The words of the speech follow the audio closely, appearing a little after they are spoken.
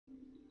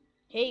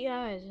Hey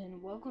guys,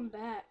 and welcome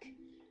back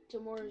to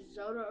more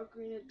Zelda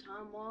Ocarina of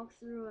Time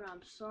walkthrough. And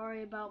I'm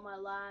sorry about my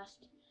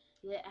last.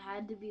 It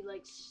had to be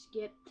like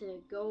skipped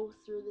to go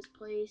through this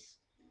place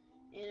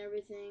and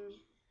everything,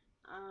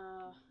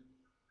 uh,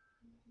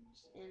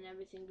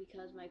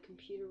 because my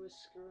computer was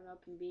screwing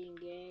up and being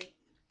gay.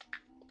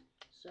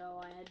 So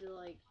I had to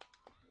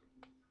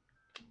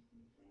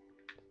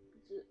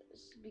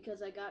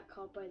because I got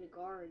caught by the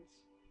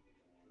guards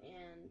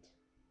and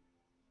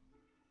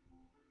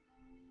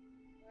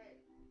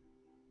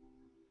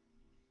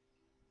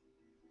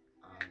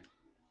um.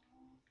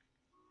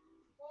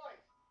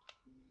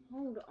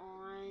 Hold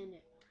on.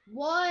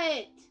 What?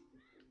 Did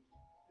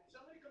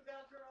somebody come down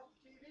and turn off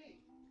the TV?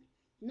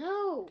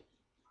 No.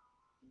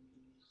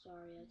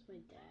 Sorry, that's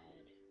my dad.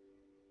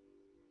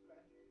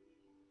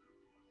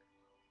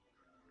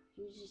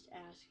 He was just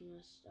asking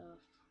us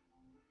stuff.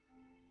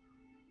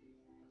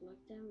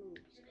 Collect them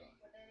moves.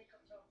 When Nanny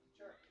comes home from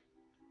church.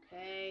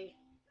 Okay.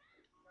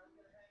 You guys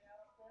gonna hang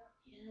out up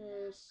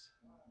there? Yes.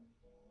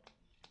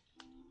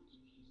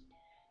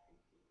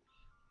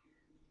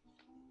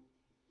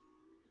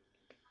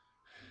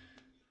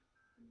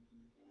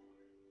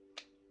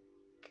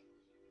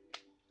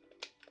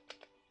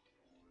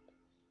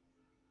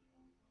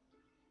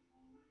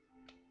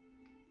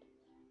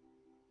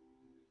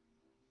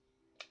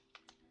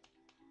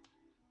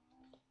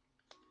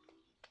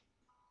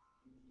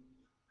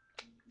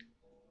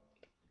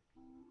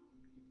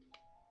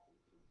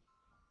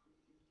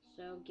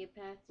 So get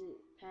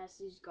past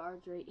these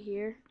guards right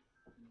here.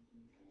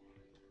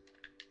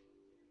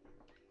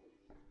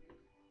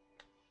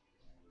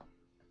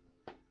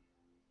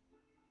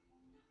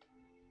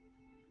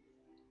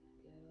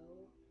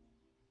 Go.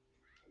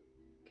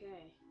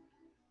 Okay.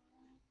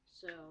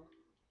 So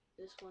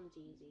this one's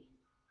easy.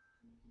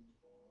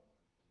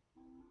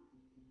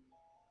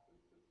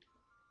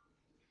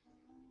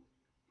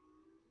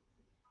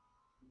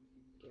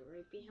 Get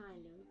right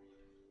behind him.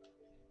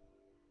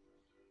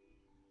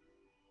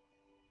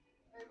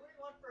 Hey, what do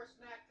you want for a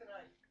snack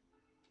tonight?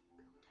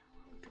 What do you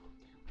want for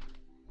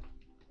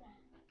a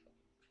snack?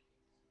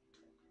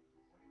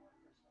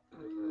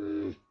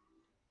 Mm.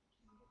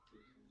 Yeah,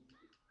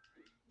 I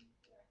can get fruit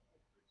snack.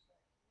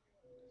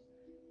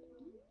 What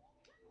do you want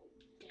for a snack?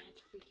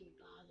 Dad's freaking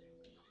bothering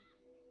me.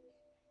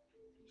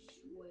 I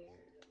swear.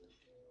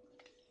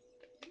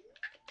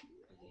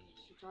 Okay,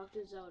 so talk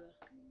to Zelda.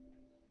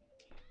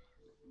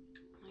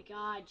 Oh my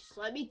God, just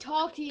let me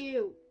talk to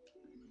you.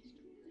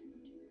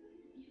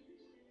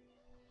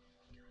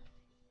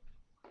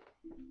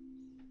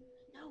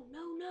 No,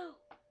 no, no,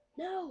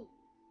 no, Is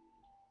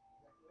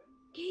that good?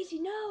 Casey,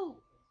 no,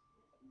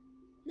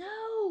 Turn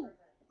no, that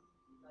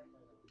night light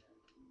on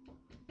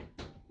there.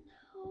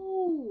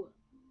 no.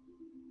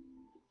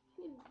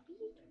 Okay, I'll be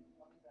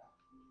back.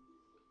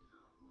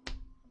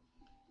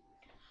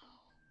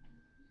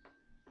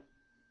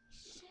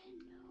 Said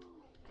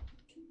no.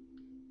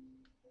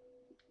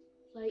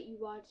 Let you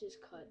watch this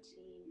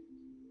cutscene.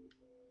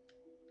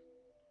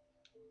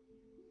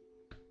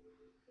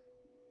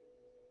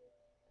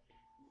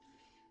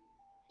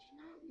 I do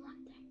not want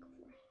that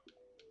crap.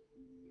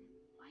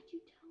 Why'd you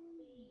tell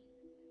me?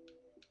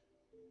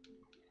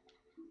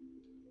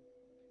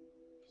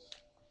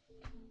 Stop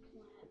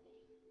laughing.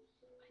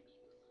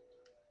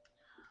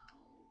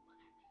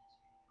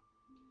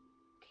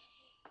 Okay.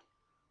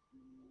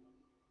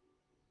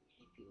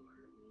 And if you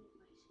hurt me,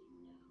 if I say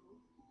no,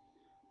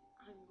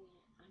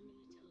 I'm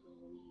gonna tell the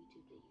whole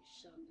YouTube that you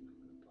suck, and I'm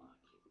gonna block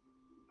you.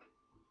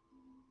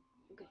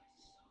 Okay.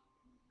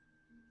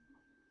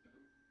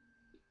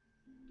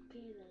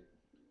 Okay then.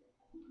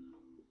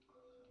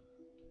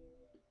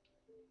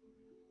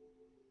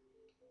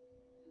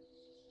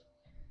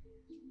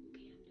 Okay, I'm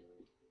doing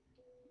it.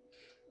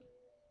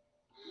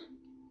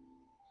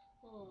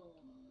 Oh.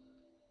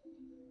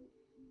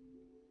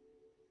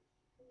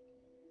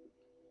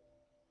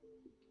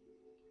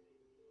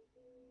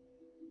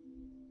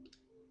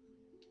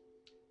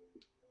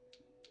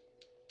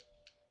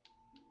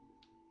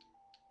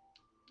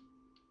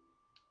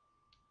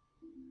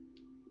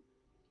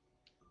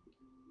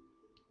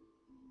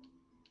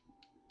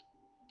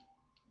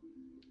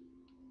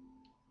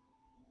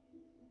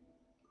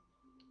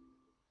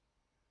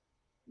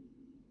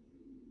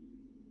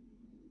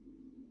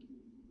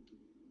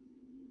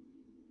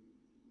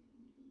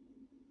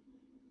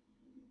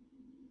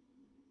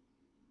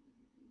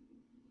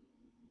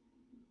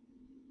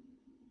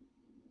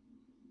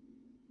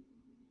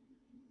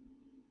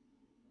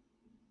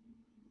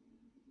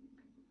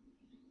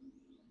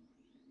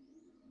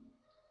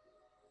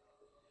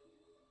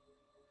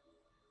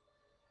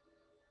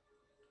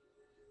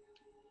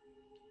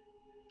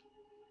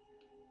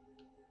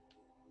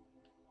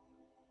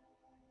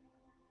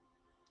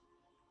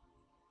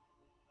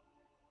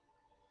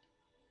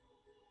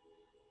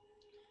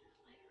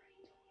 I already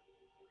told him.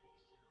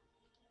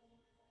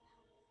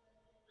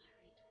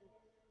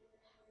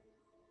 I already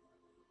told him.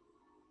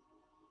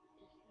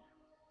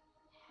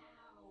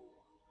 How?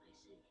 I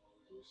said,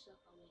 you suck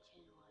on my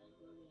channel. I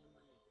wrote it on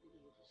my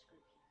video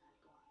description. I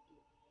blocked you.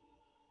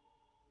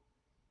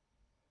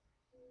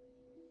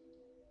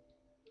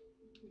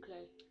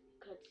 Okay,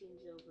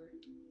 cutscene's over.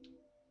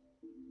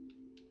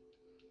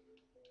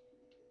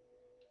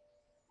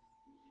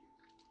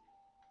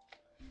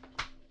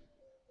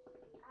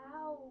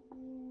 Ow!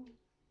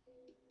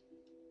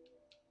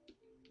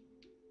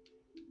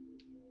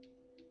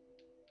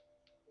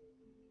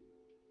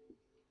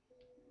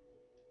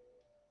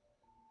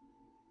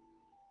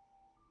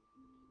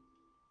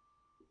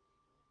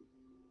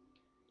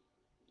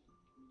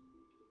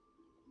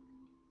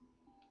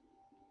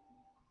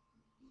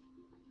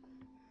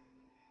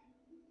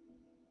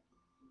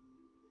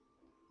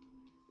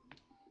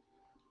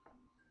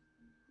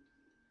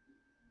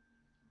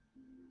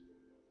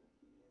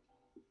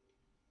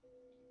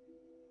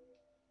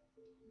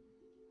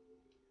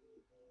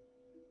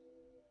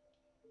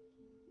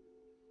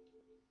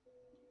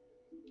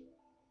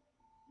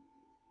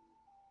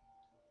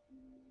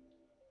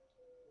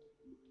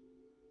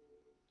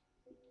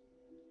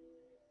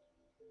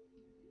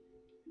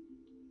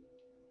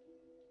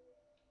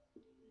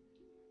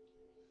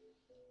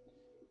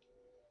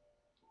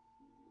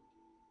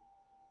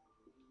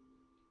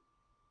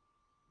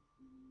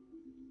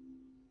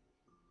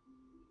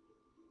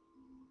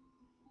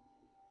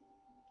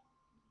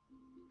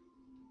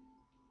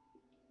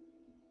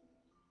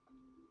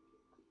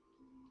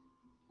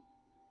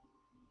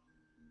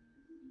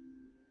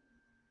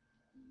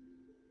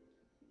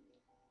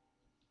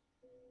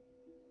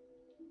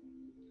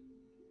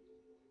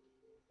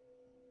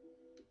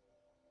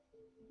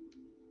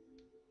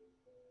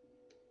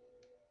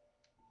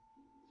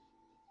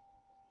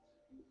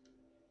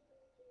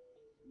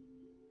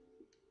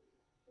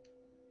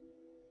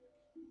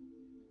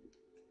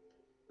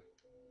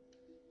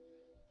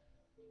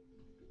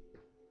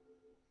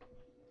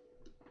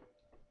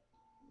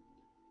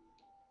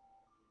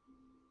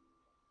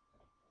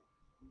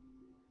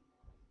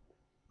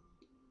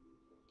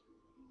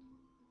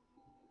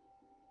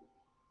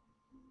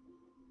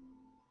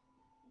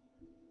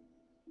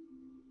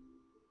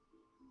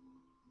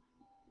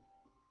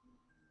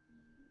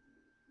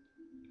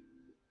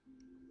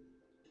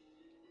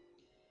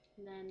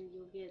 And then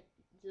you'll get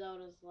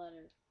Zelda's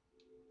letter.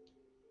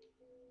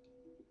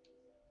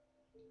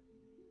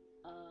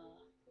 Uh,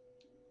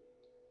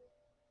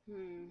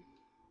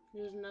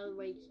 There's another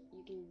way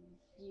you can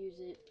use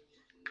it.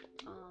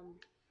 Um,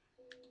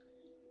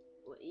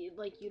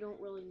 like you don't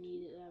really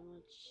need it that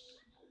much.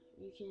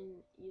 You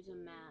can use a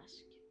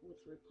mask with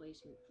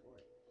replacement for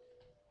it,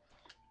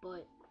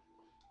 but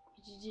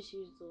you just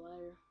use the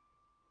letter.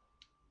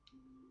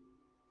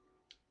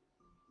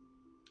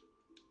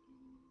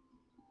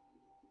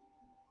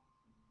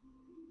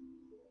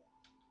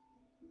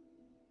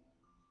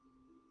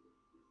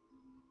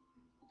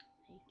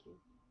 Thank you.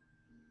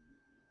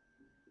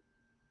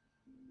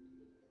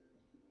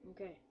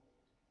 Okay.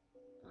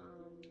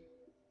 Um,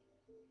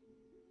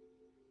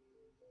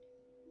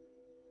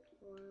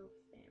 Royal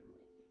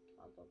family.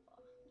 Blah blah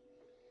blah.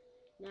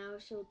 Now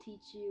she'll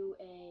teach you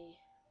a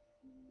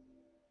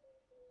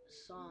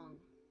song.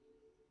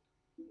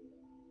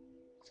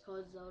 It's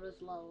called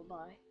Zelda's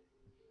Lullaby.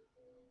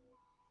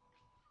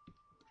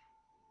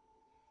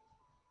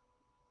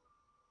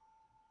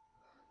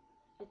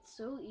 It's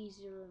so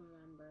easy to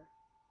remember.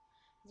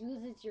 It's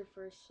because it's your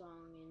first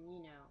song, and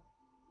you know.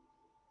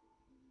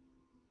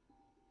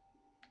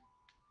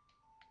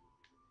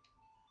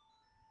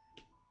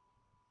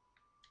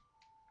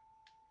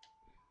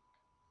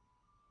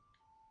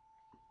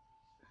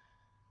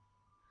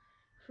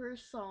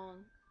 First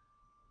song.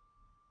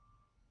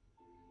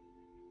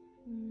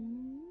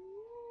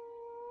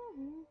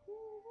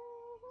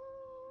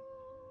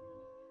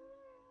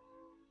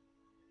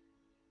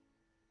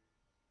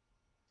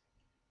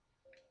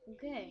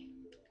 Okay,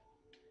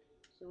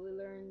 so we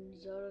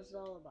learned Zelda's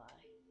Lullaby.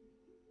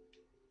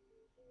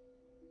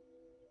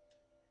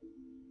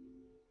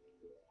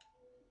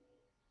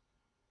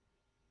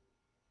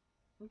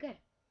 Okay,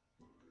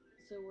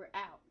 so we're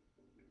out.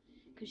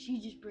 Because she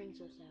just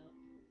brings us out.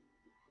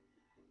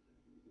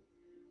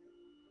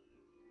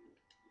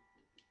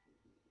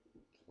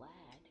 Plaid?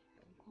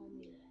 Don't call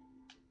me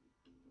that.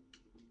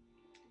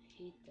 I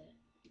hate that.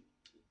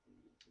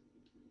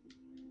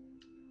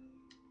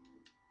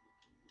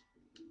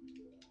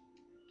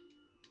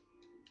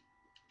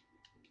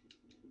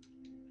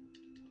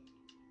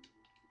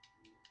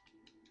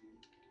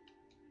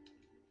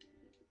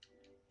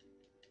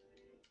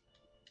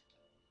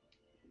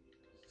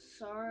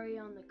 Sorry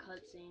on the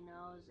cutscene,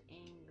 I was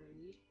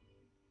angry.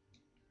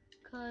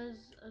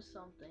 Because of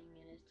something,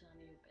 and it's none of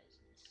your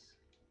business.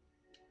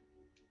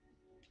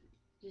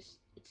 Just,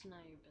 it's none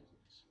of your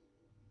business.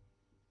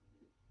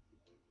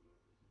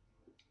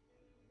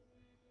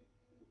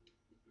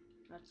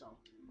 That's all.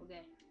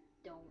 Okay?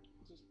 Don't,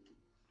 just,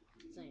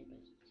 it's none of your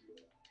business.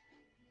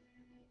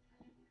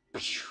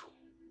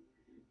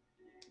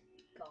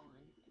 Gone.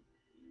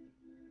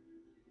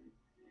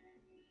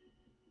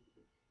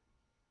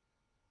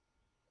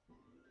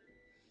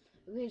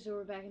 Okay, so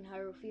we're back in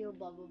Hyrule Field,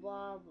 blah blah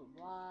blah blah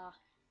blah.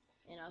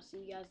 And I'll see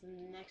you guys in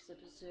the next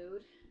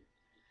episode.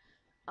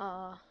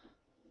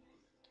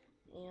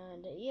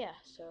 And yeah,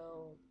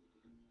 so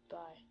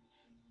bye.